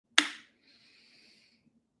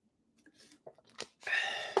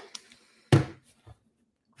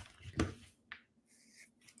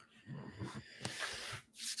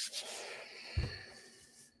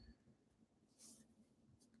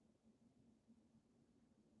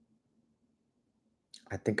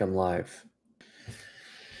I think I'm live.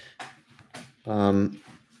 All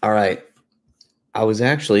right. I was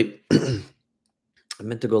actually I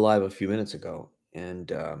meant to go live a few minutes ago,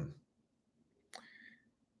 and I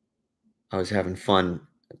was having fun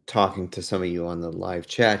talking to some of you on the live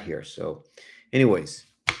chat here. So, anyways,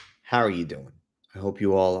 how are you doing? I hope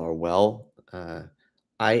you all are well.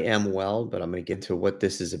 I am well, but I'm going to get to what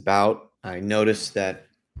this is about. I noticed that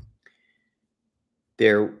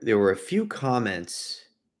there were a few comments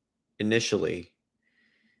initially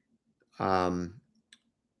um,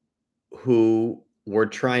 who were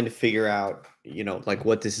trying to figure out, like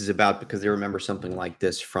what this is about because they remember something like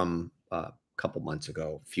this from a couple months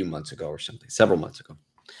ago, a few months ago or something, several months ago.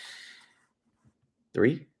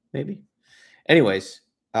 3, maybe. Anyways,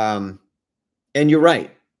 and you're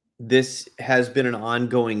right. This has been an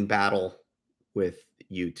ongoing battle with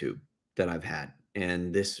YouTube that I've had.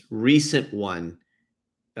 And this recent one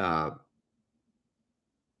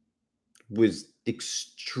was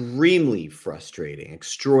extremely frustrating,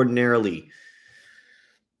 extraordinarily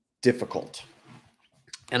difficult.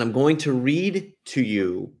 And I'm going to read to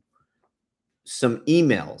you some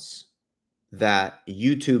emails that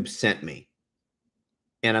YouTube sent me.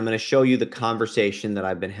 And I'm going to show you the conversation that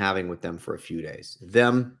I've been having with them for a few days.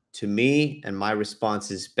 Them to me and my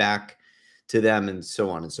responses back to them and so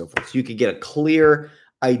on and so forth. So you could get a clear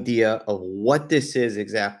idea of what this is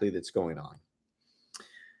exactly that's going on.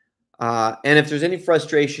 And if there's any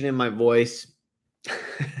frustration in my voice,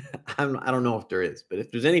 I don't know if there is, but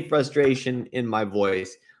if there's any frustration in my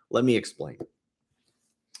voice, let me explain.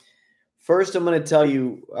 First, I'm going to tell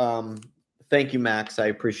you, thank you, Max. I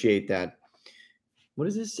appreciate that. What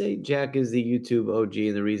does this say? Jack is the YouTube OG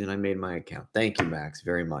and the reason I made my account. Thank you, Max,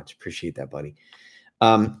 very much. Appreciate that, buddy.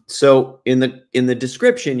 So in the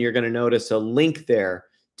description, you're going to notice a link there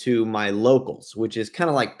to my locals, which is kind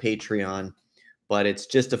of like Patreon, but it's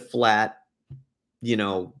just a flat,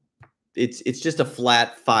 it's just a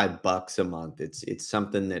flat $5 a month. It's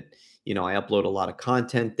something that, I upload a lot of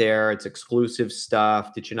content there. It's exclusive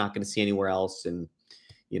stuff that you're not going to see anywhere else, and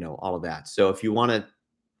all of that. So if you want to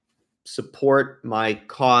support my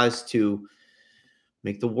cause to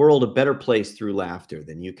make the world a better place through laughter,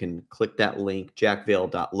 then you can click that link,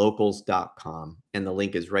 jackvale.locals.com, and the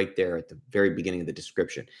link is right there at the very beginning of the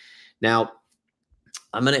description. Now,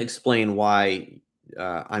 I'm going to explain why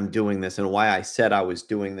I'm doing this and why I said I was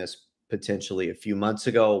doing this potentially a few months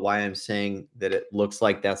ago, why I'm saying that it looks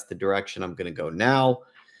like that's the direction I'm going to go now.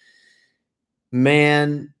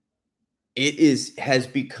 Man, it has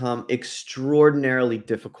become extraordinarily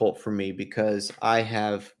difficult for me because I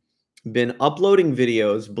have been uploading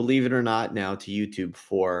videos, believe it or not, now to YouTube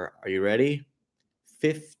for, are you ready?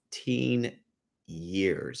 15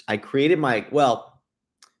 years. I created my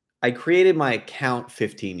account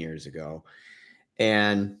 15 years ago,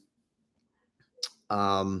 and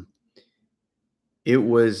it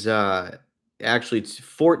was actually it's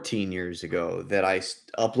 14 years ago that I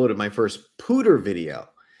uploaded my first pooter video.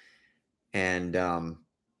 And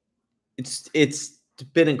it's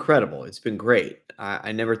been incredible. It's been great.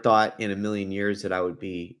 I never thought in a million years that I would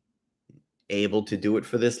be able to do it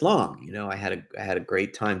for this long. I had a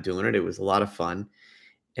great time doing it. It was a lot of fun.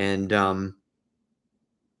 And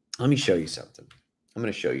let me show you something. I'm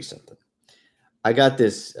going to show you something. I got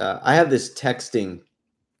this. I have this texting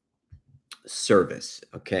service,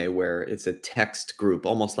 okay, where it's a text group,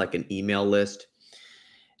 almost like an email list.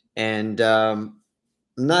 And I'm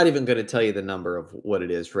not even going to tell you the number of what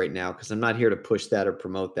it is right now because I'm not here to push that or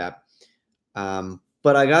promote that.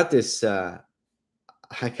 But I got this. I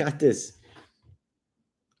got this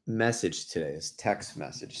message today. This text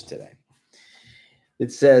message today.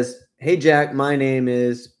 It says, "Hey Jack, my name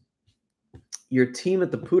is. Your team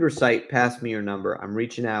at the Pooter site passed me your number. I'm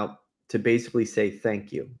reaching out to basically say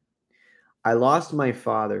thank you. I lost my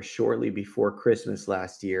father shortly before Christmas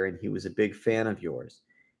last year, and he was a big fan of yours.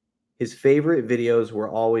 His favorite videos were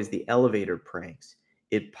always the elevator pranks.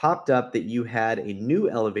 It popped up that you had a new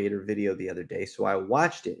elevator video the other day, so I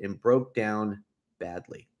watched it and broke down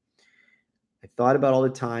badly. I thought about all the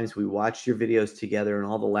times we watched your videos together and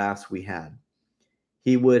all the laughs we had.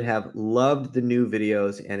 He would have loved the new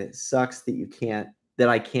videos, and it sucks that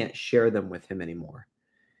I can't share them with him anymore.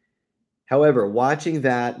 However, watching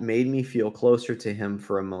that made me feel closer to him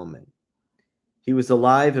for a moment. He was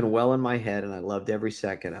alive and well in my head, and I loved every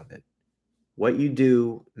second of it. What you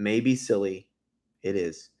do may be silly, it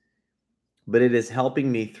is, but it is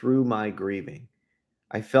helping me through my grieving.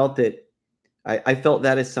 I felt that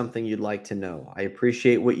is something you'd like to know. I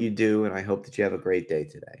appreciate what you do, and I hope that you have a great day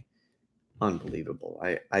today." Unbelievable.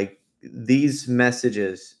 These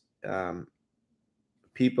messages,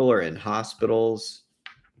 people are in hospitals.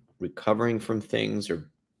 recovering from things or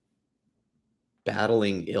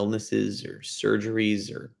battling illnesses or surgeries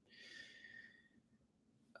or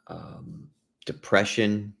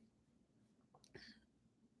depression.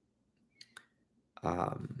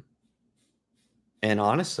 And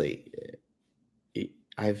honestly,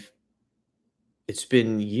 it's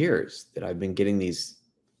been years that I've been getting these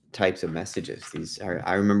types of messages.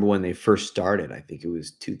 I remember when they first started. I think it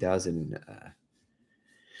was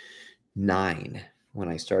 2009 when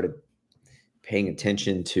I started paying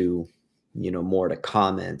attention to, more to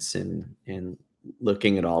comments and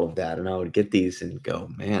looking at all of that. And I would get these and go,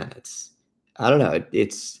 man, I don't know.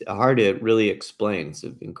 It's hard to really explain. It's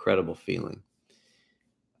an incredible feeling.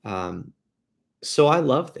 So I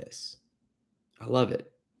love this. I love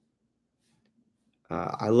it.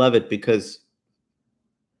 I love it because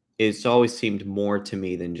it's always seemed more to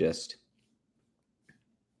me than just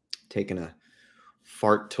taking a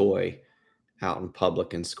fart toy out in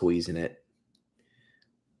public and squeezing it.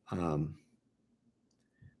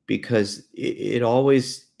 Because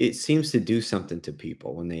it seems to do something to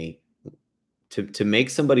people when to make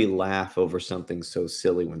somebody laugh over something so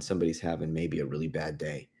silly when somebody's having maybe a really bad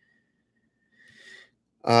day.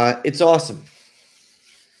 It's awesome.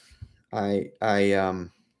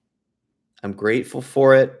 I'm grateful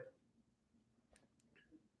for it.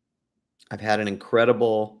 I've had an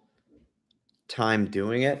incredible time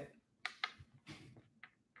doing it.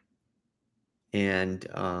 And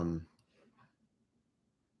I'm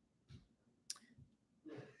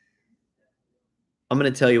going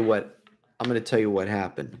to tell you what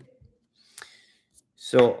happened.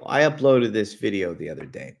 So I uploaded this video the other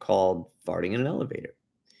day called Farting in an Elevator.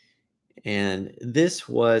 And this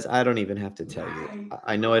was, I don't even have to tell you.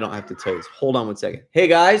 I know I don't have to tell you this. Hold on one second. Hey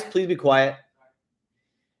guys, please be quiet.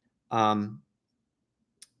 I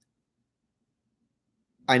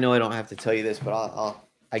know I don't have to tell you this, but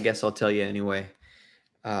I guess I'll tell you anyway.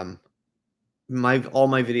 All my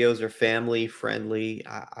videos are family friendly.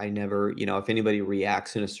 I never, if anybody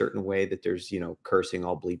reacts in a certain way that there's, cursing,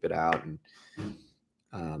 I'll bleep it out. And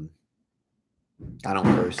I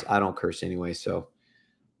don't curse anyway. So,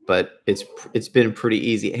 but it's been pretty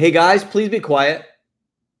easy. Hey guys, please be quiet.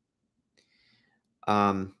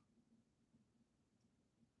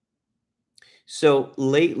 So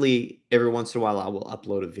lately, every once in a while, I will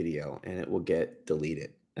upload a video and it will get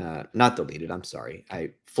deleted. Not deleted, I'm sorry.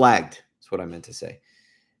 Flagged. That's what I meant to say.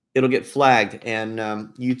 It'll get flagged and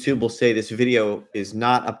YouTube will say this video is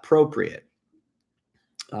not appropriate.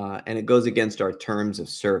 And it goes against our terms of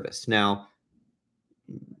service. Now,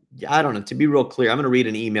 I don't know. To be real clear, I'm going to read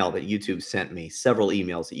an email that YouTube sent me, several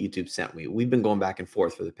emails that YouTube sent me. We've been going back and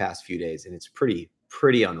forth for the past few days, and it's pretty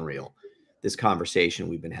unreal, this conversation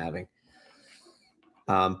we've been having.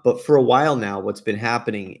 But for a while now, what's been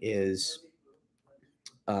happening is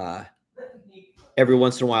every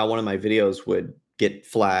once in a while, one of my videos would get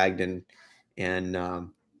flagged and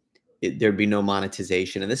there'd be no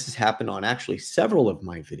monetization. And this has happened on actually several of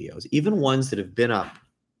my videos, even ones that have been up,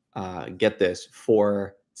 get this,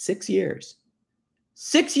 for 6 years.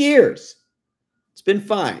 6 years. It's been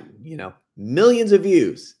fine, millions of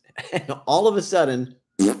views. And all of a sudden,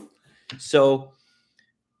 so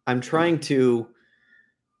I'm trying to,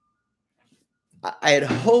 I had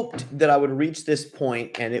hoped that I would reach this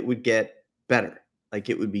point and it would get better, like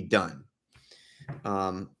it would be done.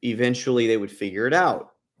 Eventually they would figure it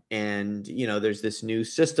out. And, there's this new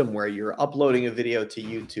system where you're uploading a video to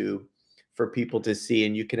YouTube for people to see,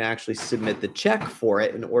 and you can actually submit the check for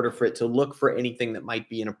it in order for it to look for anything that might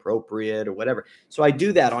be inappropriate or whatever. So I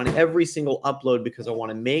do that on every single upload because I want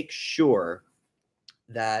to make sure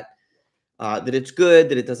that that it's good,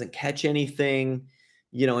 that it doesn't catch anything,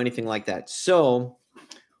 anything like that. So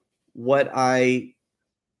I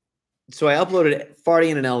uploaded farting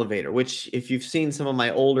in an elevator, which if you've seen some of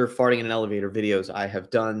my older farting in an elevator videos, I have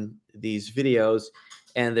done these videos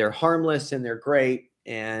and they're harmless and they're great.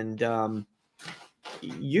 And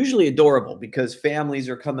usually adorable because families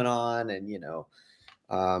are coming on and,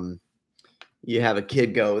 you have a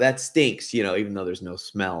kid go, that stinks, even though there's no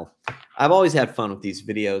smell. I've always had fun with these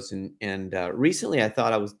videos. And recently I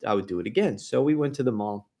thought I would do it again. So we went to the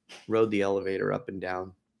mall, rode the elevator up and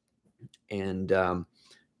down and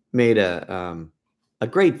made a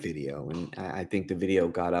great video. And I think the video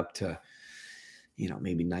got up to,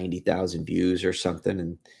 maybe 90,000 views or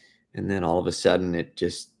something. And then all of a sudden it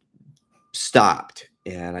just stopped.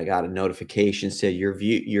 And I got a notification said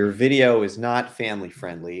your video is not family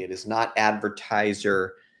friendly. It is not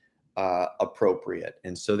advertiser appropriate.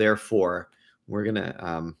 And so therefore we're going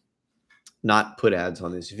to not put ads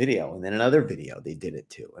on this video. And then another video, they did it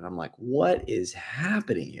too. And I'm like, what is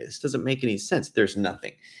happening here? This doesn't make any sense. There's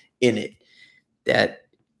nothing in it that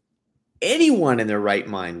anyone in their right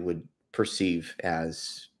mind would perceive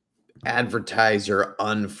as advertiser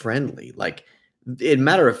unfriendly. Like, in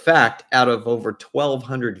matter of fact, out of over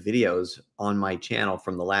 1,200 videos on my channel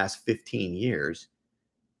from the last 15 years,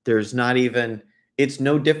 there's not even, it's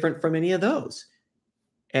no different from any of those.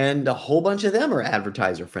 And a whole bunch of them are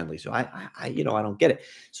advertiser friendly. So I don't get it.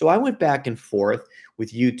 So I went back and forth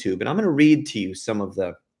with YouTube, and I'm going to read to you some of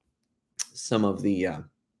the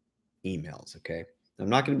emails. Okay. I'm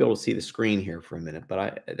not going to be able to see the screen here for a minute,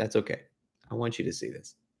 but that's okay. I want you to see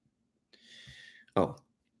this. Oh,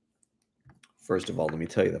 first of all, let me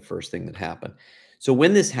tell you the first thing that happened. So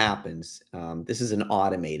when this happens, this is an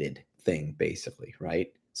automated thing, basically,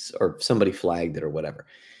 right? Or somebody flagged it or whatever.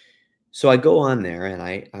 So I go on there and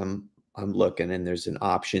I'm looking, and there's an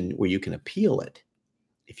option where you can appeal it.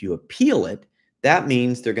 If you appeal it, that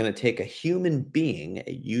means they're going to take a human being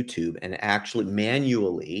at YouTube and actually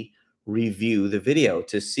manually review the video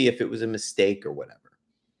to see if it was a mistake or whatever.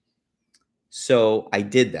 So I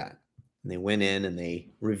did that. And they went in and they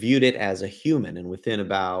reviewed it as a human. And within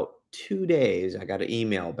about 2 days, I got an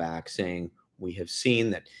email back saying, we have seen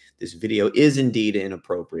that this video is indeed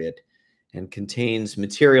inappropriate and contains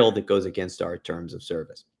material that goes against our terms of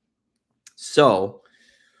service. So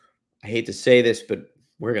I hate to say this, but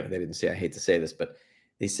they didn't say I hate to say this, but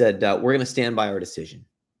they said, we're going to stand by our decision.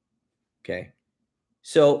 Okay.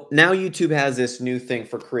 So now YouTube has this new thing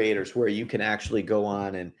for creators where you can actually go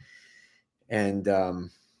on and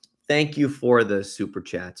thank you for the super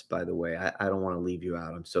chats, by the way. I don't want to leave you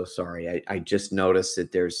out. I'm so sorry. I just noticed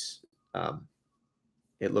that there's,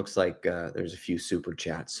 it looks like there's a few super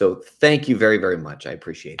chats. So thank you very, very much. I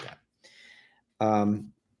appreciate that.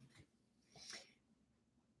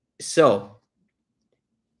 So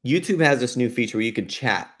YouTube has this new feature where you can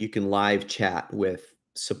chat. You can live chat with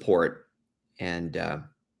support and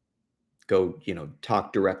go,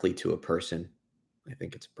 talk directly to a person. I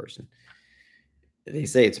think it's a person. They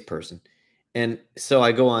say it's a person. And so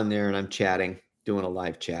I go on there and I'm chatting, doing a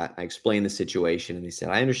live chat. I explain the situation, and they said,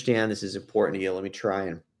 I understand this is important to you. Let me try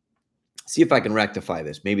and see if I can rectify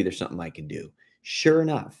this. Maybe there's something I can do. Sure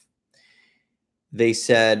enough, they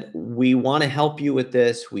said, we want to help you with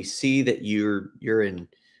this. We see that you're in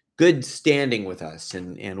good standing with us,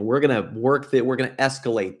 and we're going to work that. We're going to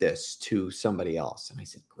escalate this to somebody else. And I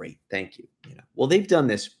said, great, thank you. Well, they've done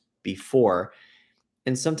this before,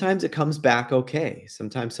 and sometimes it comes back okay.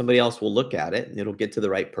 Sometimes somebody else will look at it and it'll get to the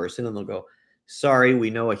right person, and they'll go, sorry, we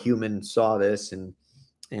know a human saw this and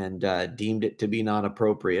deemed it to be not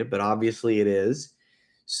appropriate, but obviously it is.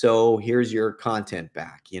 So here's your content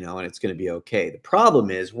back, and it's going to be okay. The problem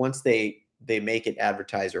is once they make it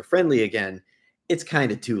advertiser friendly again, it's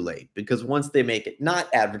kind of too late, because once they make it not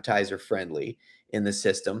advertiser friendly in the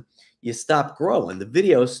system, you stop growing. The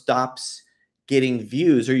video stops getting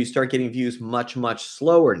views, or you start getting views much, much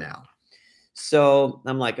slower now. So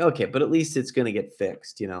I'm like, okay, but at least it's going to get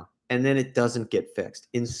fixed, and then it doesn't get fixed.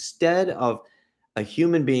 Instead of a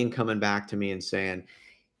human being coming back to me and saying,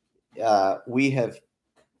 we have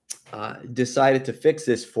decided to fix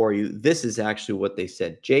this for you. This is actually what they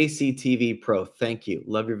said. JCTV Pro, thank you.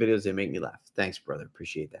 Love your videos. They make me laugh. Thanks, brother.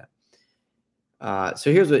 Appreciate that.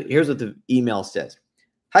 So here's what the email says.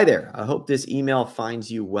 Hi there. I hope this email finds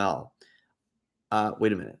you well.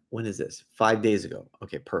 Wait a minute. When is this? 5 days ago.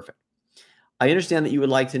 Okay, perfect. I understand that you would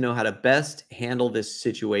like to know how to best handle this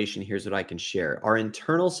situation. Here's what I can share. Our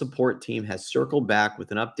internal support team has circled back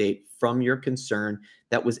with an update from your concern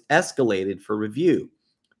that was escalated for review.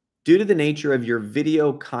 Due to the nature of your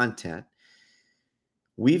video content,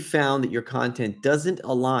 we've found that your content doesn't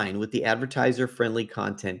align with the advertiser-friendly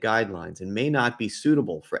content guidelines and may not be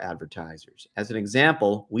suitable for advertisers. As an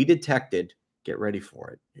example, we detected, get ready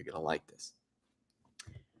for it, you're going to like this,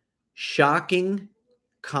 shocking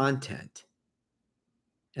content.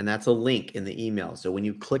 And that's a link in the email. So when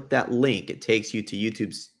you click that link, it takes you to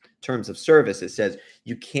YouTube's terms of service. It says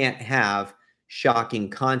you can't have shocking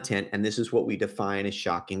content, and this is what we define as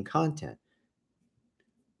shocking content.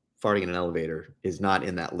 Farting in an elevator is not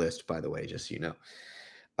in that list, by the way, just so you know,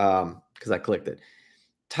 because I clicked it.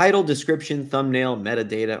 Title, description, thumbnail,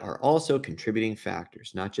 metadata are also contributing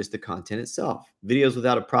factors, not just the content itself. Videos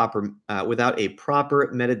without a proper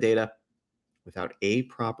metadata,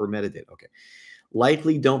 okay,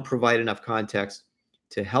 likely don't provide enough context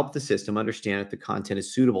to help the system understand if the content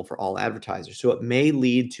is suitable for all advertisers. So it may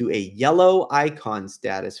lead to a yellow icon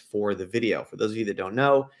status for the video. For those of you that don't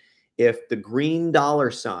know, If the green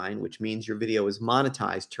 $sign, which means your video is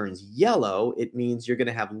monetized, turns yellow, it means you're going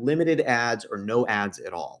to have limited ads or no ads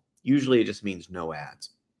at all. Usually it just means no ads,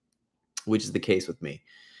 which is the case with me.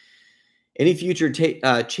 Any future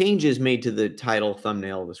changes made to the title,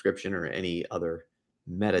 thumbnail, description, or any other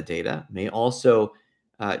metadata may also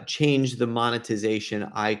change the monetization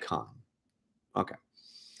icon. Okay.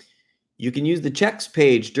 You can use the checks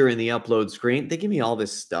page during the upload screen. They give me all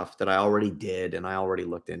this stuff that I already did, and I already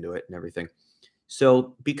looked into it and everything.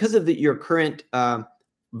 So because of your current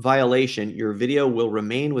violation, your video will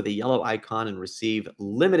remain with a yellow icon and receive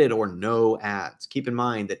limited or no ads. Keep in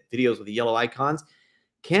mind that videos with the yellow icons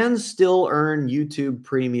can still earn YouTube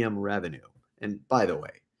premium revenue. And by the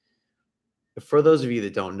way, for those of you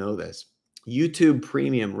that don't know this, YouTube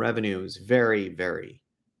premium revenue is very, very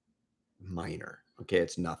minor. Okay,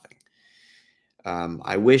 it's nothing.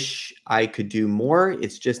 I wish I could do more.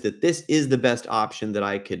 It's just that this is the best option that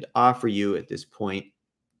I could offer you at this point.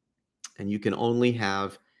 And you can only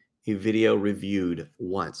have a video reviewed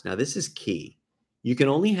once. Now, this is key. You can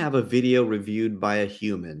only have a video reviewed by a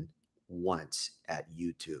human once at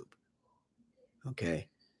YouTube. Okay.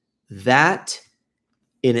 That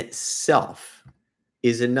in itself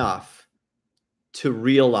is enough to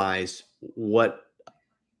realize what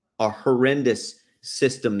a horrendous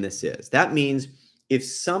system this is. That means if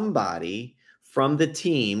somebody from the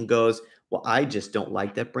team goes, well, I just don't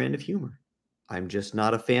like that brand of humor. I'm just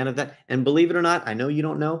not a fan of that. And believe it or not, I know you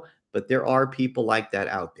don't know, but there are people like that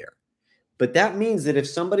out there. But that means that if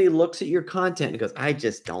somebody looks at your content and goes, I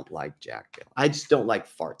just don't like Jack Bill. I just don't like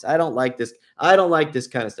farts. I don't like this. I don't like this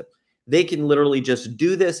kind of stuff. They can literally just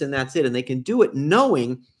do this and that's it. And they can do it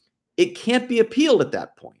knowing it can't be appealed at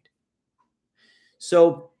that point.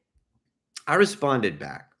 So I responded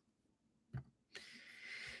back.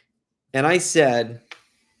 And I said,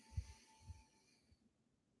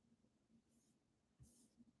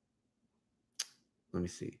 let me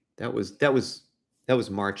see. That was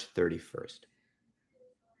March 31st.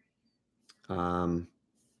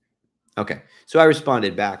 Okay. So I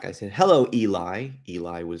responded back. I said, hello, Eli.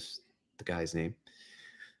 Eli was the guy's name.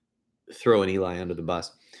 Throwing Eli under the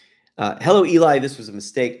bus. Hello, Eli. This was a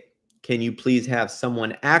mistake. Can you please have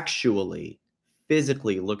someone actually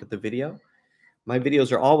physically look at the video? My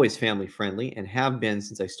videos are always family friendly and have been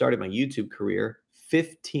since I started my YouTube career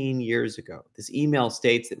 15 years ago. This email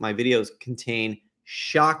states that my videos contain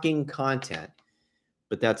shocking content,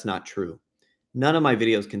 but that's not true. None of my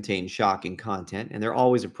videos contain shocking content, and they're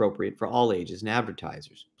always appropriate for all ages and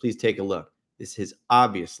advertisers. Please take a look. This is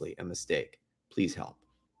obviously a mistake. Please help.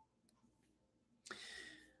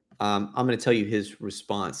 I'm going to tell you his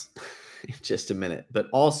response in just a minute. But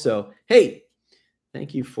also, hey,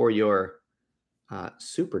 thank you for your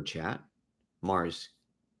super chat, Mars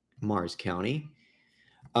County.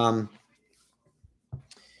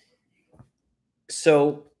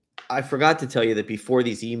 So I forgot to tell you that before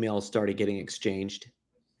these emails started getting exchanged,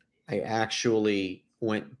 I actually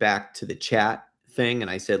went back to the chat thing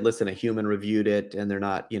and I said, listen, a human reviewed it and they're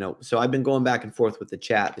not, so I've been going back and forth with the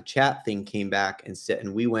chat. The chat thing came back and said,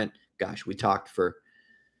 and we went, gosh, we talked for,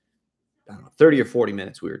 I don't know, 30 or 40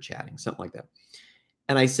 minutes. We were chatting, something like that.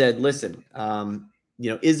 And I said, listen,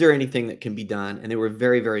 is there anything that can be done? And they were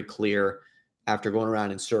very, very clear after going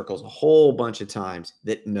around in circles a whole bunch of times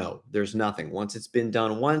that no, there's nothing. Once it's been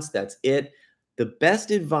done once, that's it. The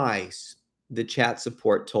best advice the chat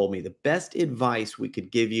support told me, the best advice we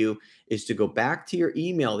could give you is to go back to your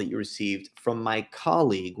email that you received from my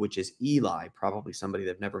colleague, which is Eli, probably somebody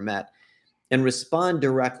they've never met, and respond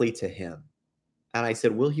directly to him. And I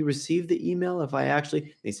said, will he receive the email if I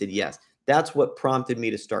actually? They said, yes. That's what prompted me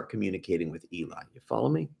to start communicating with Eli. You follow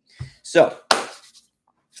me? So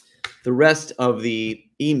the rest of the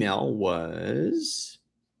email was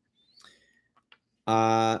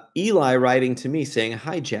Eli writing to me saying,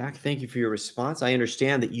 hi, Jack. Thank you for your response. I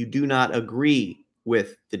understand that you do not agree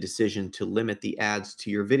with the decision to limit the ads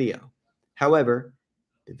to your video. However,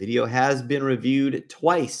 the video has been reviewed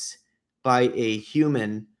twice by a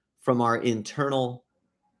human from our internal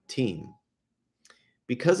team.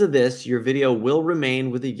 Because of this, your video will remain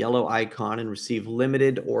with a yellow icon and receive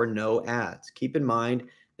limited or no ads. Keep in mind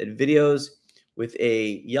that videos with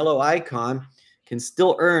a yellow icon can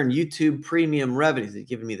still earn YouTube premium revenues. They're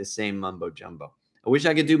giving me the same mumbo jumbo. I wish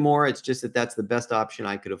I could do more. It's just that that's the best option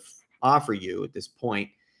I could offer you at this point.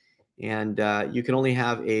 And you can only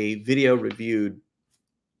have a video reviewed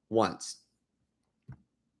once.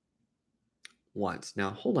 Now,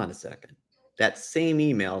 hold on a second. That same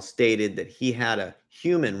email stated that he had a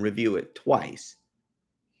human review it twice.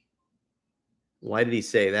 Why did he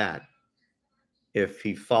say that? If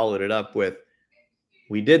he followed it up with,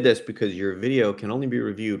 We did this because your video can only be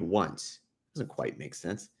reviewed once. Doesn't quite make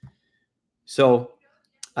sense. So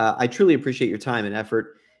I truly appreciate your time and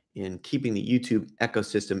effort in keeping the YouTube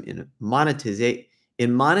ecosystem in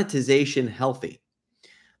monetization healthy.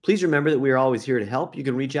 Please remember that we are always here to help. You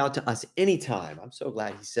can reach out to us anytime. I'm so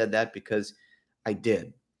glad he said that because I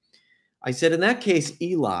did. I said, in that case,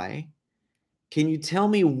 Eli, can you tell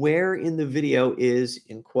me where in the video is,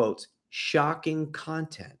 in quotes, shocking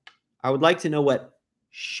content? I would like to know what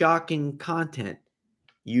shocking content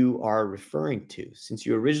you are referring to, since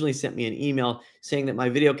you originally sent me an email saying that my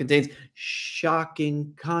video contains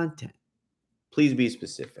shocking content. Please be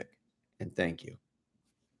specific, and thank you.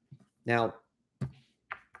 Now,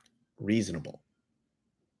 reasonable.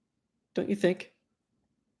 Don't you think?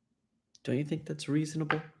 Don't you think that's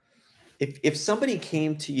reasonable? If somebody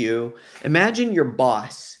came to you, imagine your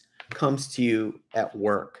boss comes to you at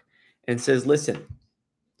work and says, listen,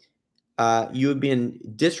 you have been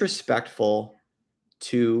disrespectful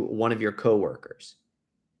to one of your coworkers.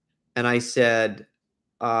 And I said,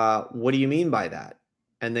 what do you mean by that?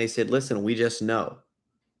 And they said, listen, we just know.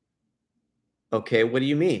 Okay, what do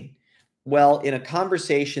you mean? Well, in a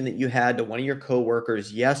conversation that you had to one of your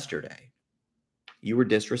coworkers yesterday, you were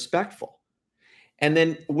disrespectful. And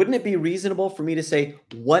then wouldn't it be reasonable for me to say,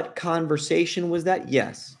 what conversation was that?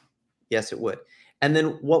 Yes. Yes, it would. And then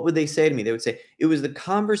what would they say to me? They would say, it was the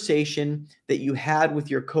conversation that you had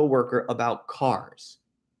with your coworker about cars.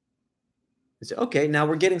 I say, okay, now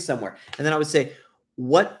we're getting somewhere. And then I would say,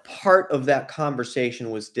 what part of that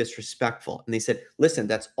conversation was disrespectful? And they said, listen,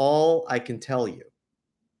 that's all I can tell you.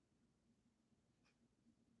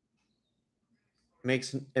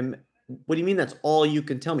 What do you mean that's all you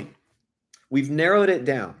can tell me? We've narrowed it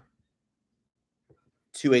down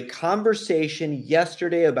to a conversation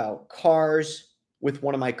yesterday about cars with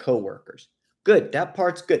one of my coworkers. Good. That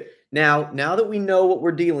part's good. Now that we know what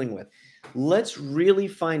we're dealing with, let's really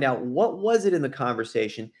find out what was it in the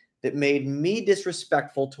conversation that made me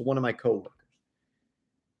disrespectful to one of my coworkers.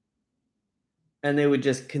 And they would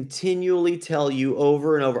just continually tell you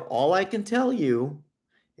over and over, all I can tell you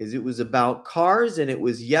is it was about cars and it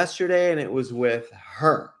was yesterday and it was with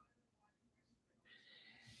her.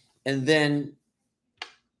 And then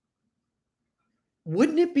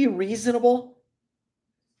wouldn't it be reasonable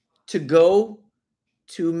to go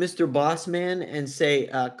to Mr. Bossman and say,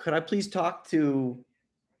 could I please talk to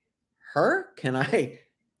her?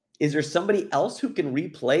 Is there somebody else who can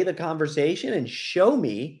replay the conversation and show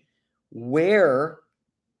me where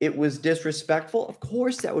it was disrespectful? Of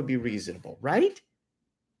course, that would be reasonable, right?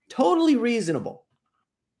 Totally reasonable.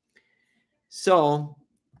 So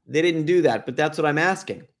they didn't do that, but that's what I'm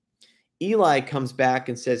asking. Eli comes back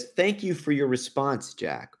and says, thank you for your response,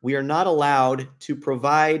 Jack. We are not allowed to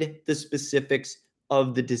provide the specifics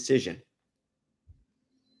of the decision.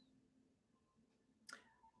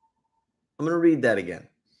 I'm going to read that again.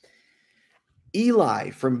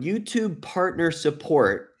 Eli from YouTube Partner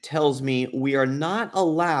Support tells me we are not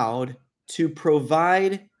allowed to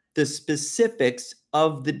provide the specifics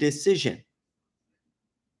of the decision.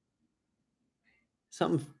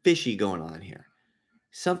 Something fishy going on here.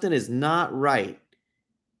 Something is not right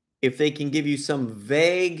if they can give you some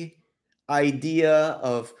vague idea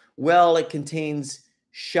of, well, it contains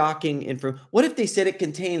shocking information. What if they said it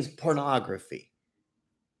contains pornography?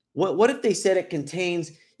 What if they said it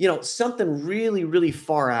contains, something really, really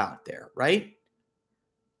far out there, right?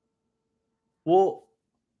 Well,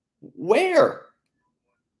 where?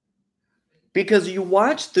 Because you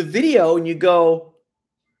watch the video and you go,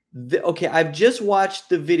 okay, I've just watched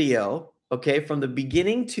the video, okay, from the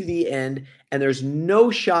beginning to the end, and there's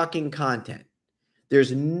no shocking content.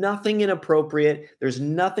 There's nothing inappropriate. There's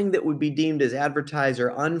nothing that would be deemed as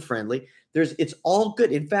advertiser unfriendly. It's all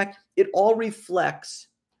good. In fact, it all reflects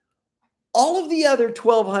all of the other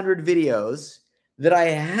 1,200 videos that I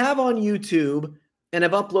have on YouTube and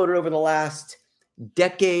have uploaded over the last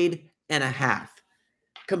decade and a half.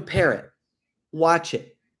 Compare it. Watch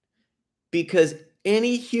it. Because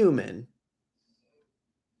any human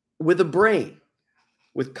with a brain,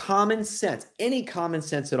 with common sense, any common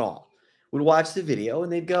sense at all, would watch the video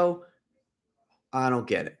and they'd go, I don't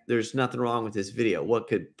get it. There's nothing wrong with this video. What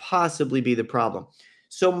could possibly be the problem?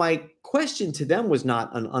 So my question to them was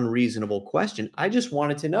not an unreasonable question. I just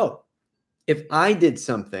wanted to know if I did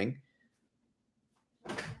something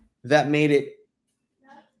that made it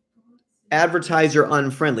advertiser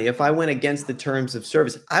unfriendly, if I went against the terms of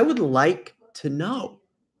service, I would like to know.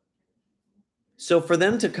 So for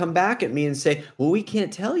them to come back at me and say, well, we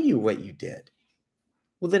can't tell you what you did.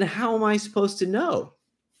 Well, then how am I supposed to know?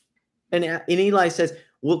 And Eli says,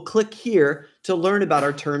 well, click here to learn about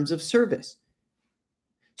our terms of service.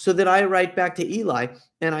 So that I write back to Eli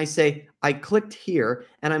and I say, I clicked here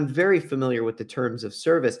and I'm very familiar with the terms of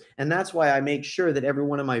service. And that's why I make sure that every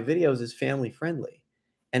one of my videos is family friendly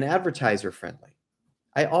and advertiser friendly.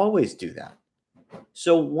 I always do that.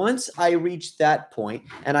 So once I reach that point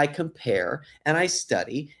and I compare and I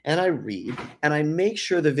study and I read and I make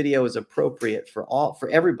sure the video is appropriate for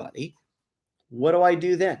everybody, what do I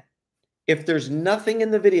do then? If there's nothing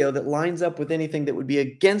in the video that lines up with anything that would be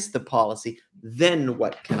against the policy, then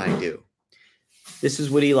what can I do? This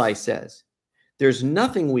is what Eli says. There's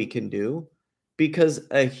nothing we can do because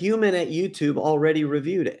a human at YouTube already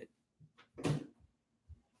reviewed it.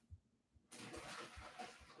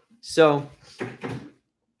 So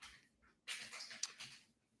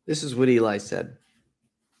this is what Eli said.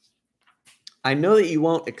 I know that you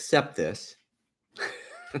won't accept this.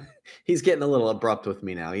 He's getting a little abrupt with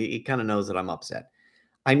me now. He kind of knows that I'm upset.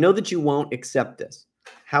 I know that you won't accept this.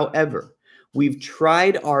 However, we've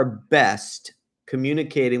tried our best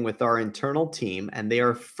communicating with our internal team, and they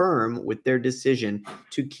are firm with their decision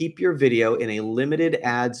to keep your video in a limited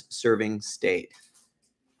ads serving state.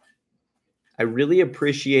 I really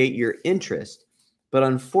appreciate your interest, but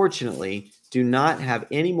unfortunately do not have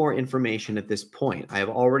any more information at this point. I have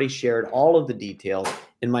already shared all of the details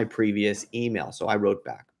in my previous email. So I wrote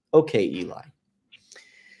back, okay, Eli.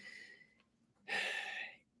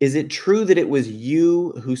 Is it true that it was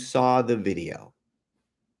you who saw the video?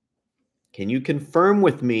 Can you confirm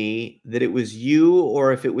with me that it was you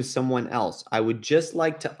or if it was someone else? I would just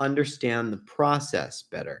like to understand the process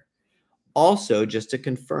better. Also, just to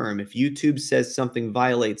confirm, if YouTube says something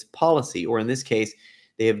violates policy, or in this case,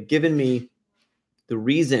 they have given me the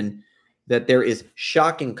reason that there is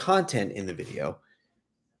shocking content in the video,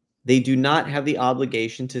 they do not have the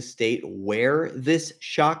obligation to state where this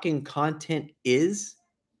shocking content is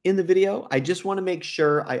in the video. I just want to make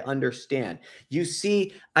sure I understand. You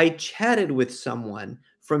see, I chatted with someone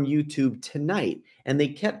from YouTube tonight, and they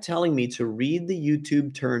kept telling me to read the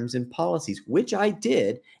YouTube terms and policies, which I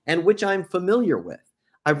did and which I'm familiar with.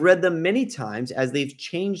 I've read them many times as they've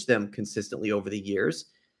changed them consistently over the years,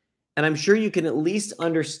 and I'm sure you can at least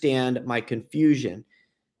understand my confusion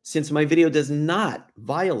since my video does not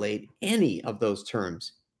violate any of those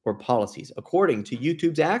terms or policies according to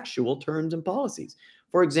YouTube's actual terms and policies.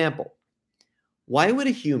 For example, why would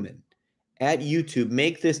a human at YouTube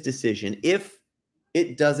make this decision if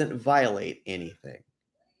it doesn't violate anything?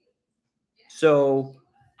 So,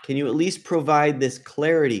 can you at least provide this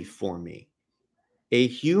clarity for me? A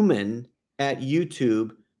human at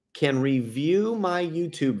YouTube can review my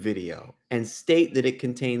YouTube video and state that it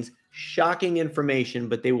contains shocking information,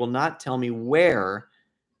 but they will not tell me where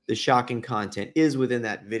the shocking content is within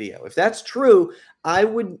that video. If that's true,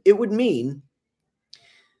 it would mean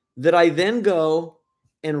that I then go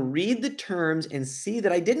and read the terms and see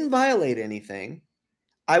that I didn't violate anything.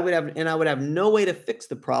 I would have no way to fix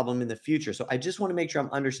the problem in the future. So I just want to make sure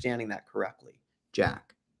I'm understanding that correctly.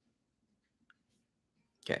 Jack.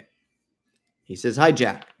 Okay. He says, "Hi,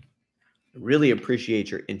 Jack. I really appreciate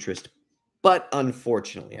your interest, but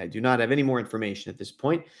unfortunately, I do not have any more information at this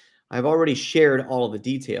point. I've already shared all of the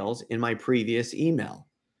details in my previous email.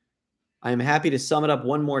 I am happy to sum it up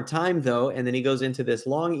one more time, though." And then he goes into this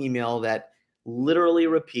long email that literally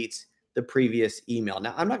repeats the previous email.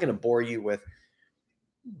 Now, I'm not going to bore you with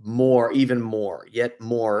yet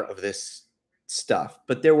more of this stuff,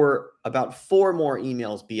 but there were about 4 more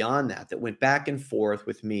emails beyond that went back and forth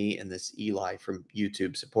with me and this Eli from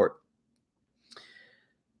YouTube support.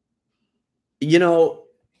 You know,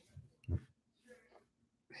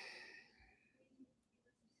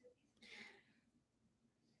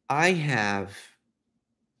 I have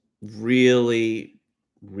really,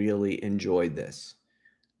 really enjoyed this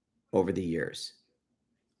over the years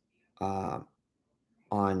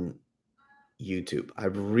on YouTube.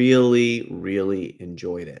 I've really, really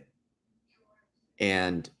enjoyed it.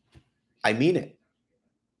 And I mean it.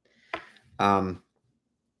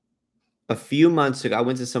 A few months ago, I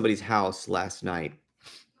went to somebody's house last night,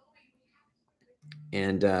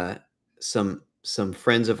 and some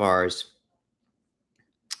friends of ours,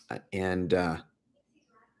 and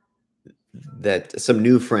that some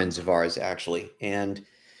new friends of ours actually, and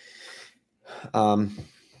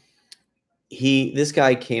this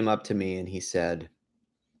guy came up to me and he said,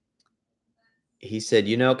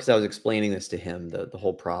 you know, because I was explaining this to him, the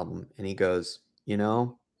whole problem, and he goes, you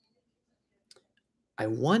know, I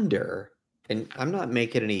wonder, and I'm not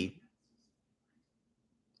making any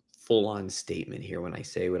full-on statement here when I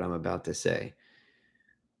say what I'm about to say,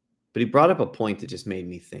 but he brought up a point that just made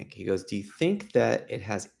me think. He goes, do you think that it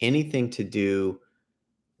has anything to do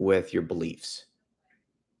with your beliefs?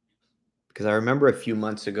 because I remember a few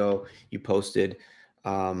months ago you posted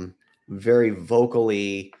very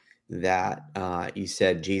vocally that you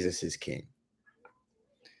said Jesus is king.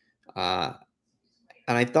 And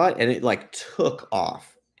I thought, and it like took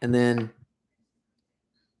off. And then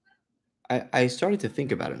I started to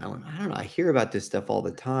think about it. And I went, I don't know. I hear about this stuff all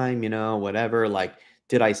the time, whatever. Like,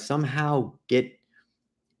 did I somehow get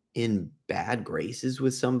in bad graces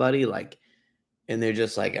with somebody? Like, and they're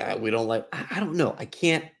just like, we don't like, I don't know. I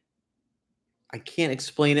can't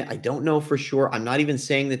explain it. I don't know for sure. I'm not even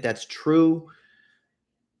saying that that's true.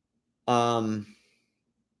 But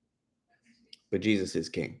Jesus is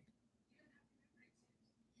king.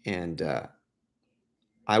 And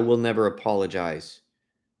I will never apologize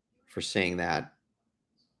for saying that.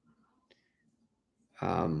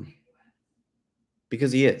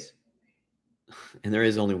 Because he is. And there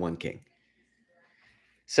is only one king.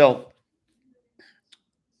 So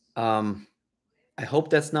I hope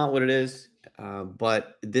that's not what it is.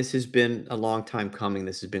 But this has been a long time coming.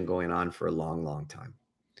 This has been going on for a long, long time.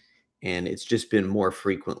 And it's just been more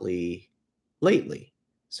frequently lately.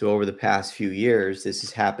 So over the past few years, this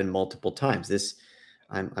has happened multiple times.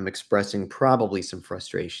 I'm expressing probably some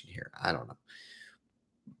frustration here. I don't know.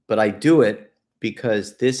 But I do it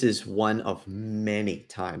because this is one of many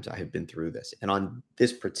times I have been through this. And on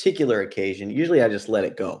this particular occasion, usually I just let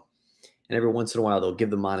it go. And every once in a while, they'll give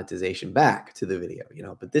the monetization back to the video,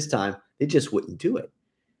 but this time they just wouldn't do it.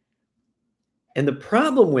 And the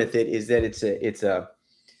problem with it is that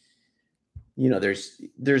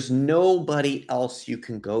there's nobody else you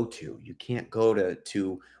can go to. You can't go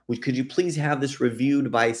to, could you please have this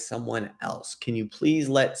reviewed by someone else? Can you please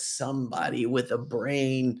let somebody with a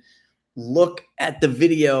brain look at the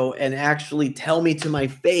video and actually tell me to my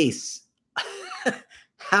face?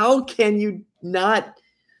 How could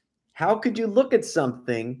you look at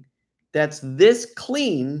something that's this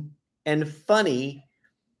clean and funny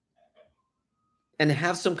and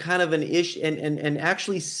have some kind of an issue and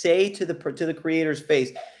actually say to the creator's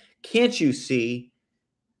face, can't you see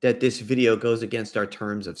that this video goes against our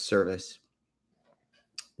terms of service?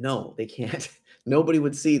 No, they can't. Nobody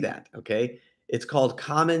would see that, okay? It's called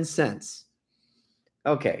common sense.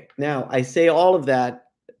 Okay, now I say all of that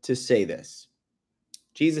to say this.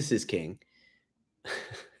 Jesus is king.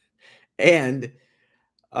 And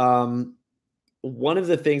one of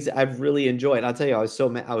the things that I've really enjoyed, I'll tell you, I was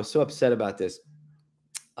so upset about this.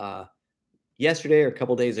 Yesterday or a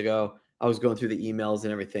couple days ago, I was going through the emails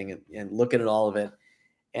and everything and looking at all of it.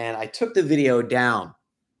 And I took the video down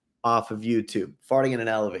off of YouTube, farting in an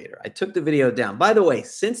elevator. I took the video down. By the way,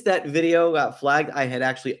 since that video got flagged, I had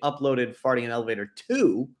actually uploaded farting in an elevator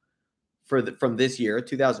 2 from this year,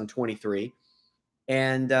 2023.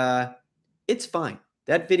 And it's fine.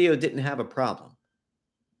 That video didn't have a problem.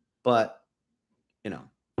 But,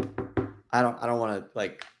 I don't want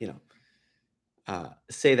to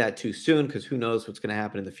say that too soon, because who knows what's going to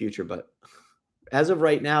happen in the future. But as of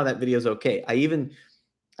right now, that video is okay. I even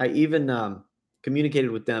communicated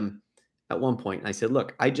with them at one point, and I said,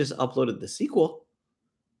 look, I just uploaded the sequel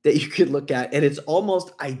that you could look at, and it's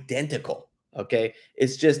almost identical. Okay.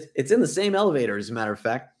 It's in the same elevator, as a matter of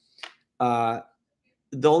fact. The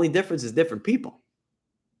only difference is different people.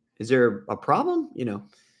 Is there a problem?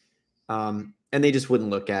 And they just wouldn't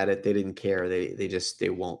look at it. They didn't care. They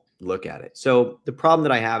won't look at it. So the problem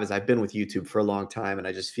that I have is I've been with YouTube for a long time, and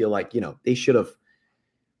I just feel like, they should have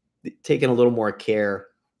taken a little more care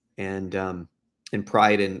and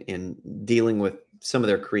pride in dealing with some of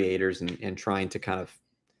their creators and trying to kind of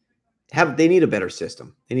they need a better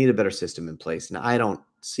system. They need a better system in place. And I don't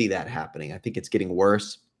see that happening. I think it's getting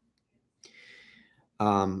worse.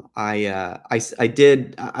 I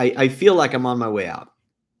feel like I'm on my way out.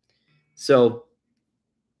 So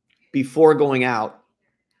before going out,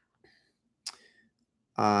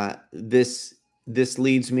 this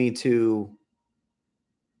leads me to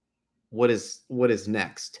what is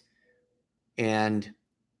next. And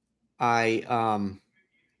I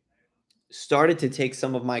started to take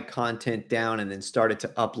some of my content down and then started to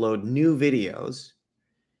upload new videos,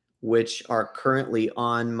 which are currently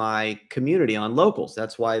on my community on locals.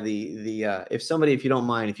 That's why if you don't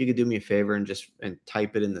mind, if you could do me a favor and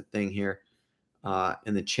type it in the thing here,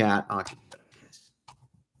 in the chat. There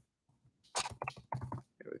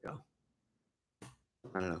we go.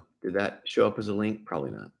 I don't know. Did that show up as a link?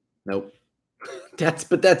 Probably not. Nope. That's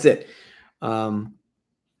it. Let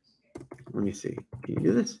me see. Can you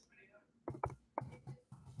do this?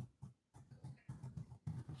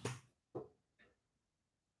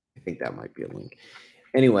 I think that might be a link.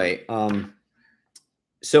 Anyway,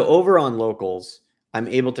 so over on locals, I'm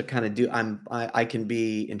able to kind of I can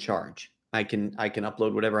be in charge. I can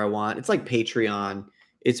upload whatever I want. It's like Patreon.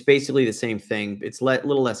 It's basically the same thing. It's a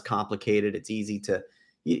little less complicated. It's easy to.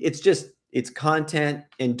 It's content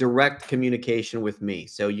and direct communication with me.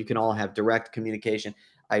 So you can all have direct communication.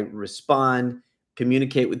 I respond,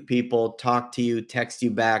 communicate with people, talk to you, text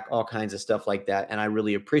you back, all kinds of stuff like that, and I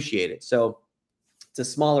really appreciate it. So it's a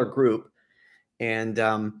smaller group, and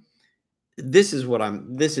this is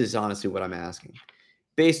honestly what I'm asking.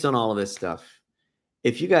 Based on all of this stuff,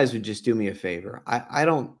 if you guys would just do me a favor, I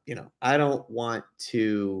don't, I don't want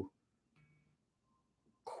to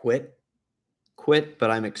quit, but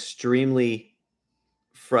I'm extremely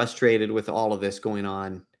frustrated with all of this going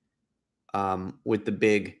on with the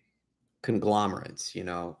big conglomerates,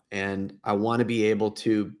 and I want to be able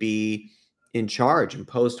to be in charge and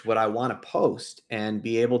post what I want to post and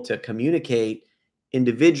be able to communicate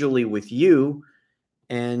individually with you.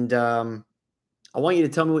 And I want you to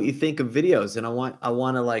tell me what you think of videos, and I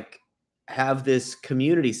want to like have this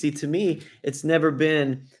community. See, to me, it's never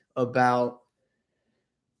been about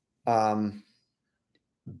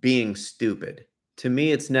being stupid. To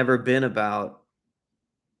me, it's never been about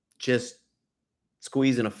just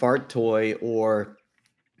squeezing a fart toy or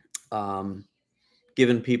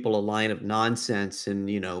giving people a line of nonsense and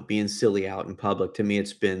being silly out in public. To me,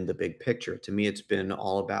 it's been the big picture. To me, it's been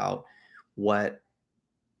all about what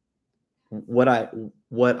what I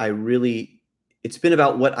what I really it's been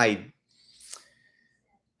about what I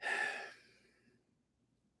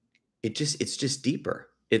it's just deeper.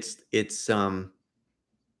 There's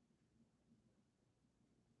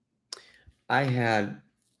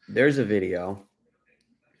a video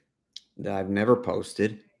that I've never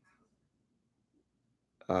posted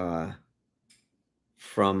it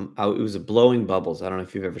was a blowing bubbles. I don't know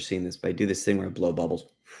if you've ever seen this, but I do this thing where I blow bubbles,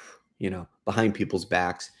 behind people's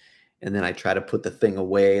backs. And then I try to put the thing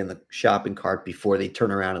away in the shopping cart before they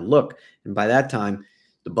turn around and look. And by that time,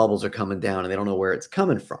 the bubbles are coming down and they don't know where it's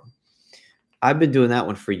coming from. I've been doing that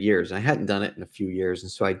one for years. I hadn't done it in a few years.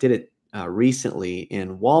 And so I did it recently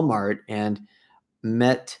in Walmart and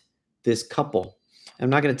met this couple. I'm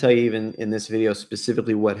not going to tell you even in this video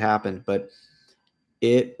specifically what happened, but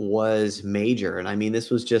it was major. And I mean, this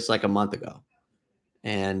was just like a month ago.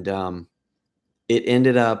 And it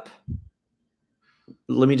ended up,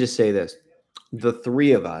 let me just say this. The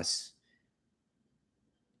three of us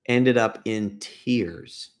ended up in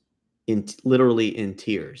tears, literally in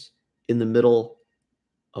tears, in the middle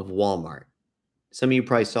of Walmart. Some of you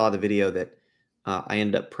probably saw the video that I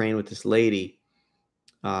ended up praying with this lady,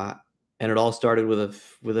 and it all started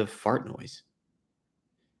with a fart noise.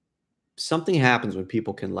 Something happens when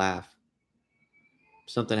people can laugh.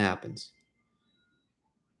 Something happens.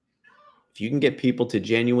 If you can get people to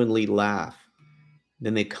genuinely laugh,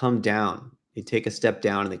 then they come down. They take a step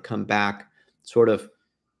down and they come back sort of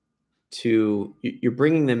you're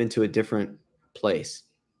bringing them into a different place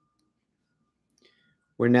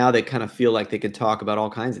where now they kind of feel like they could talk about all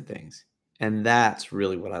kinds of things. And that's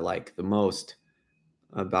really what I like the most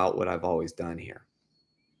about what I've always done here.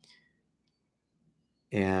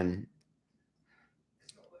 And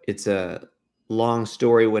it's a long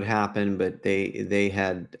story what happened, but they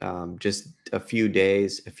had just a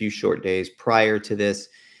few short days prior to this,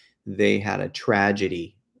 they had a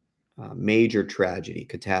tragedy, major tragedy,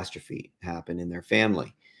 catastrophe happen in their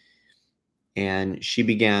family. And she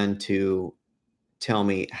began to tell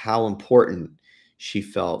me how important she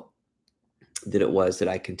felt that it was that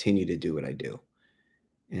I continue to do what I do.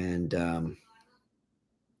 And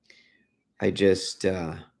I just,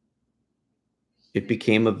 it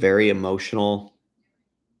became a very emotional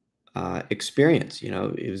experience.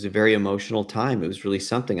 It was a very emotional time. It was really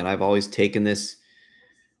something. And I've always taken this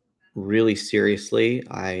really seriously.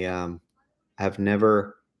 I have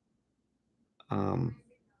never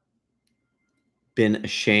been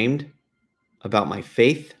ashamed about my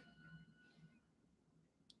faith.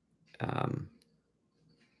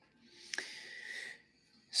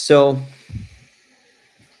 So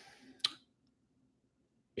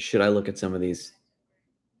should I look at some of these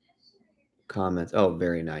comments? Oh,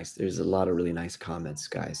 very nice. There's a lot of really nice comments,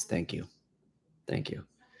 guys. Thank you. Thank you.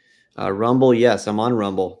 Rumble. Yes, I'm on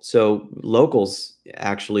Rumble. So Locals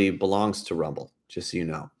actually belongs to Rumble, just so you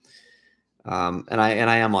know. And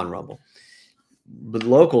I am on Rumble, but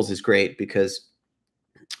Locals is great because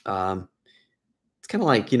it's kind of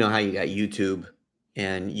like, how you got YouTube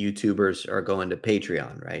and YouTubers are going to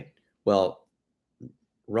Patreon, right? Well,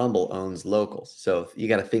 Rumble owns Locals. So you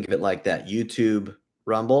got to think of it like that. YouTube,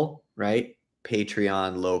 Rumble, right?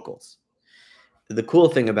 Patreon, Locals. The cool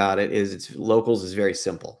thing about it is Locals is very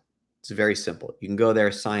simple. It's very simple. You can go there,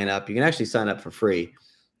 sign up. You can actually sign up for free.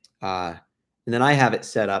 And then I have it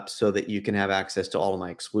set up so that you can have access to all of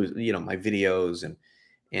my exclusive, my videos and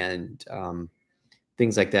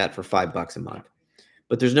things like that for $5 a month.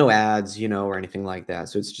 But there's no ads, or anything like that.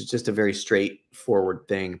 So it's just a very straightforward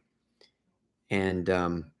thing. And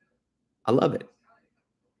I love it.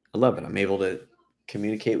 I love it. I'm able to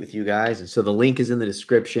communicate with you guys. And so the link is in the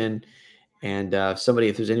description. And if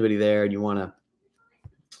there's anybody there and you want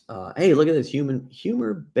to, hey, look at this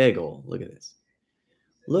humor bagel. Look at this.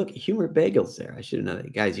 Look, Humor Bagel's there. I should have known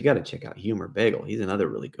that. Guys, you got to check out Humor Bagel. He's another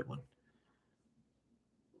really good one.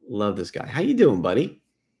 Love this guy. How you doing, buddy?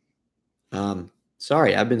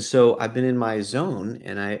 Sorry, I've been in my zone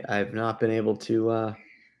and I've not been able to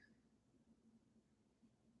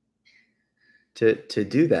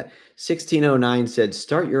do that. 1609 said,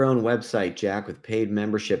 start your own website, Jack, with paid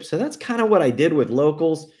membership. So that's kind of what I did with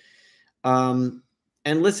Locals. And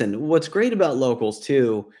listen, what's great about Locals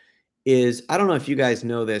too is, I don't know if you guys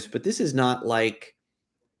know this, but this is not like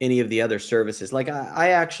any of the other services. Like I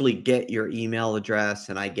actually get your email address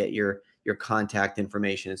and I get your contact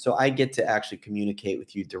information. And so I get to actually communicate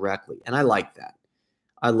with you directly. And I like that.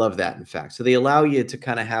 I love that, in fact. So they allow you to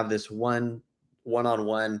kind of have this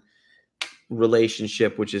one-on-one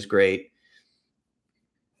relationship, which is great.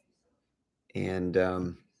 And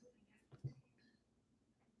I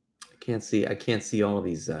can't see all of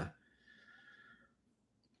these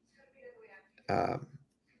I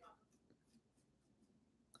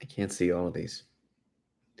can't see all of these,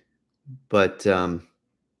 but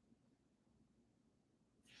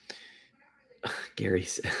Gary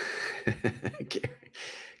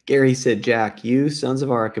Gary said, Jack, you, Sons of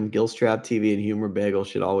Arkham, Gilstrap TV, and Humor Bagel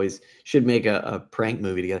should make a prank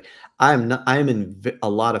movie together. I'm in a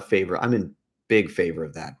lot of favor. I'm in big favor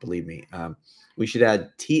of that. Believe me. We should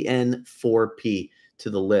add TN4P to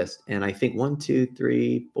the list. And I think 1, 2,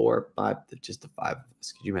 3, 4, 5, just the 5 of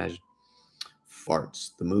us. Could you imagine?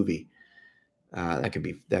 Farts, the movie. That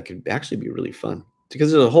could actually be really fun,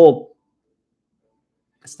 because there's a whole,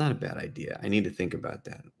 it's not a bad idea. I need to think about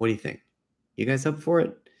that. What do you think? You guys up for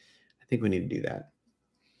it? I think we need to do that.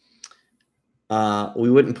 We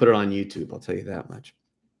wouldn't put it on YouTube, I'll tell you that much.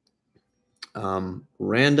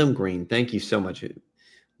 Random Green, thank you so much.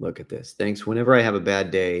 Look at this. Thanks. Whenever I have a bad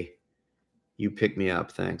day, you pick me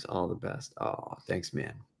up. Thanks. All the best. Oh, thanks,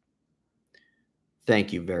 man.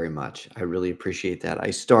 Thank you very much. I really appreciate that. I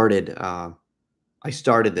started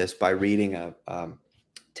this by reading a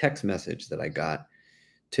text message that I got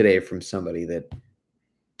today from somebody that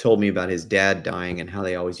told me about his dad dying and how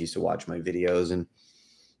they always used to watch my videos and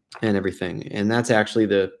everything. And that's actually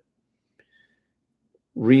the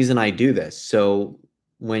reason I do this. So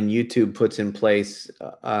when YouTube puts in place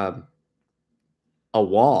a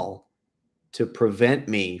wall to prevent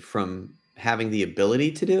me from having the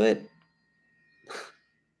ability to do it,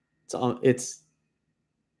 it's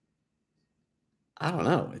I don't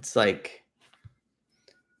know. It's like,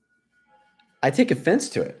 I take offense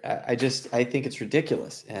to it. I think it's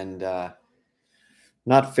ridiculous and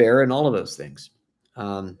not fair and all of those things.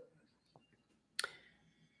 I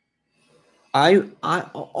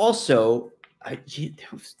also, it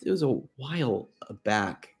was a while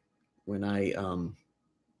back when I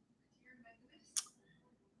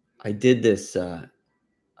did this.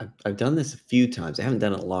 I've done this a few times. I haven't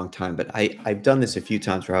done it in a long time, but I've done this a few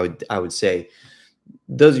times where I would say,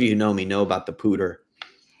 those of you who know me know about the pooter,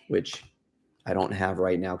 which I don't have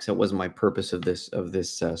right now because that wasn't my purpose of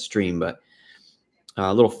this stream, but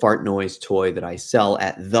a little fart noise toy that I sell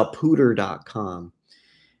at thepooter.com.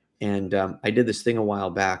 And I did this thing a while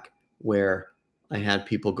back where I had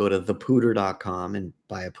people go to thepooter.com and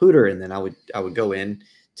buy a pooter, and then I would go in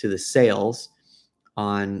to the sales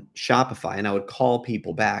on Shopify and I would call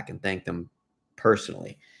people back and thank them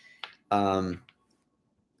personally.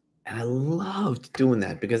 And I loved doing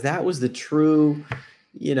that because that was the true,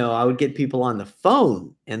 I would get people on the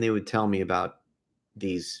phone and they would tell me about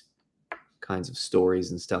these kinds of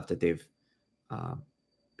stories and stuff that they've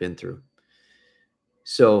been through.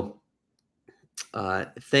 So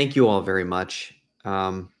thank you all very much.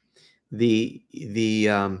 The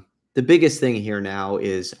biggest thing here now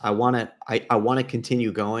is I want to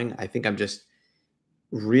continue going. I think I'm just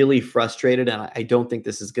really frustrated and I don't think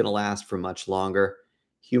this is going to last for much longer.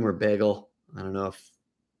 Humor Bagel, I don't know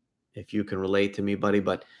if you can relate to me, buddy,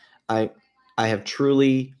 but I have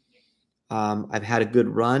truly, I've had a good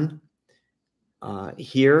run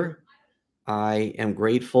here. I am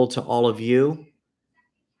grateful to all of you.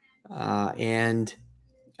 And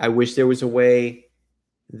I wish there was a way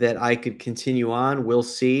that I could continue on. We'll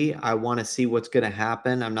see. I want to see what's going to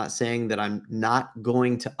happen. I'm not saying that I'm not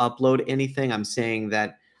going to upload anything. I'm saying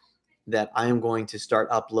that that I am going to start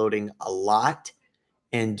uploading a lot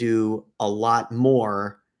and do a lot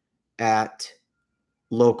more at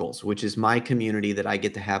Locals, which is my community that I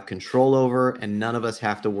get to have control over, and none of us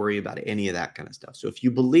have to worry about any of that kind of stuff. So if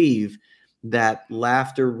you believe that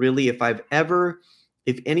laughter really, if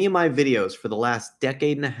any of my videos for the last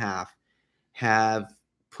decade and a half have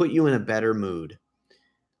put you in a better mood,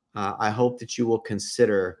 I hope that you will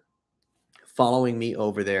consider following me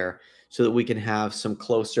over there so that we can have some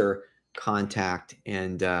closer contact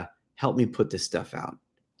and help me put this stuff out.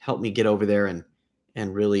 Help me get over there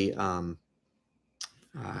and really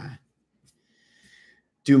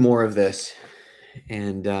do more of this.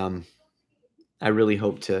 And I really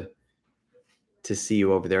hope to see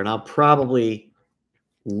you over there. And I'll probably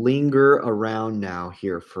linger around now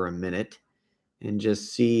here for a minute and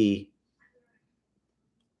just see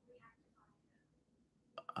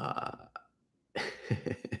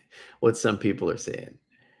what some people are saying.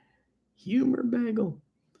 Humor bagel.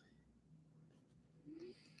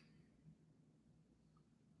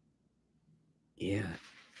 Yeah.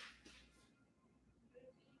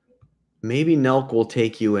 Maybe Nelk will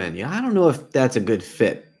take you in. Yeah, I don't know if that's a good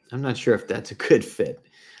fit. I'm not sure if that's a good fit.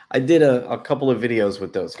 I did a couple of videos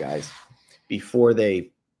with those guys before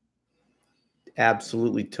they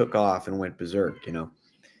absolutely took off and went berserk, you know.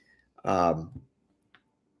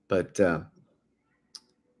 But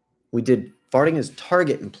we did farting as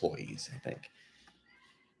Target employees, I think.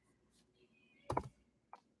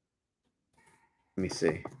 Let me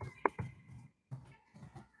see.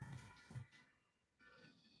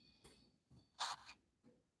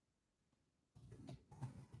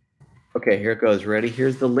 Okay, here it goes. Ready?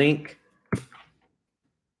 Here's the link.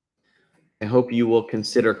 I hope you will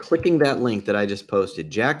consider clicking that link that I just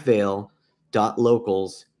posted,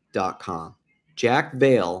 jackvale.locals.com.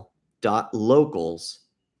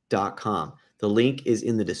 jackvale.locals.com. The link is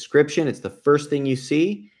in the description. It's the first thing you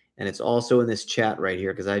see, and it's also in this chat right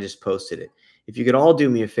here because I just posted it. If you could all do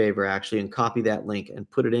me a favor, actually, and copy that link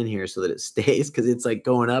and put it in here so that it stays, because it's like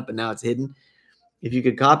going up and now it's hidden. If you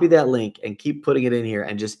could copy that link and keep putting it in here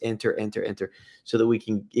and just enter, so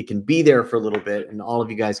that it can be there for a little bit and all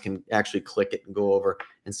of you guys can actually click it and go over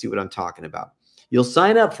and see what I'm talking about. You'll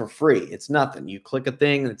sign up for free. It's nothing. You click a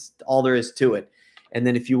thing, that's all there is to it. And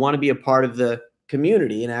then if you want to be a part of the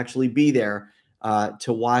community and actually be there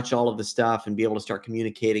to watch all of the stuff and be able to start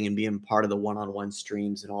communicating and being part of the one-on-one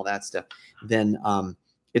streams and all that stuff, then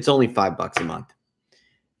it's only $5 a month.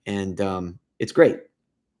 And it's great.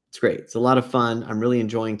 It's great. It's a lot of fun. I'm really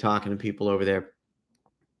enjoying talking to people over there.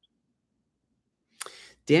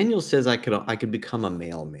 Daniel says I could become a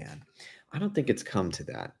mailman. I don't think it's come to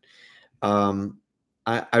that.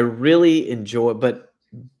 I really enjoy, but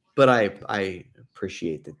I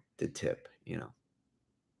appreciate the tip. You know,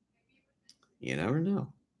 you never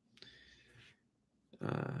know.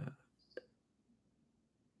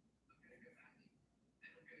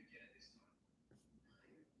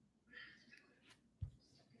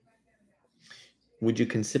 Would you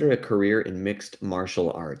consider a career in mixed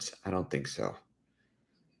martial arts? I don't think so.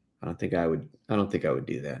 I don't think I would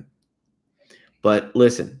do that. But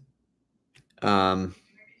listen, all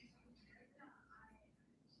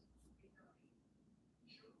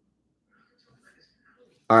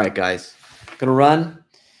right, guys, gonna run.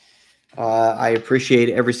 I appreciate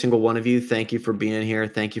every single one of you. Thank you for being here.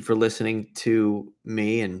 Thank you for listening to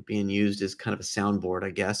me and being used as kind of a soundboard,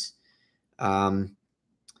 I guess.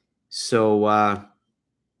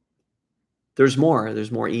 There's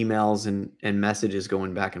more emails and messages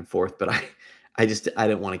going back and forth, but I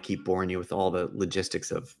didn't want to keep boring you with all the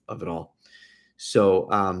logistics of it all.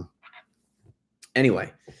 So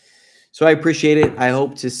anyway, so I appreciate it. I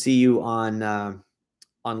hope to see you on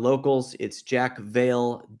Locals. It's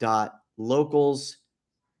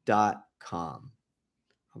jackvale.locals.com.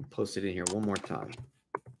 I'll post it in here one more time.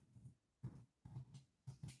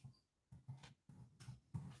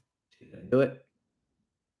 Did I do it?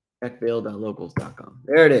 jackvale.locals.com.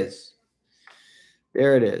 There it is.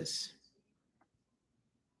 There it is.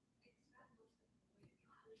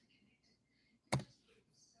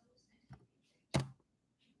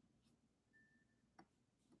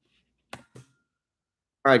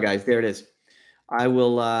 All right, guys, there it is.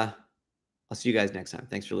 I'll see you guys next time.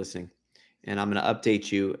 Thanks for listening. And I'm going to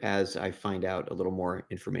update you as I find out a little more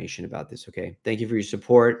information about this. Okay. Thank you for your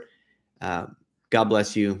support. God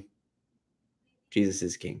bless you. Jesus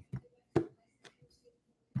is King.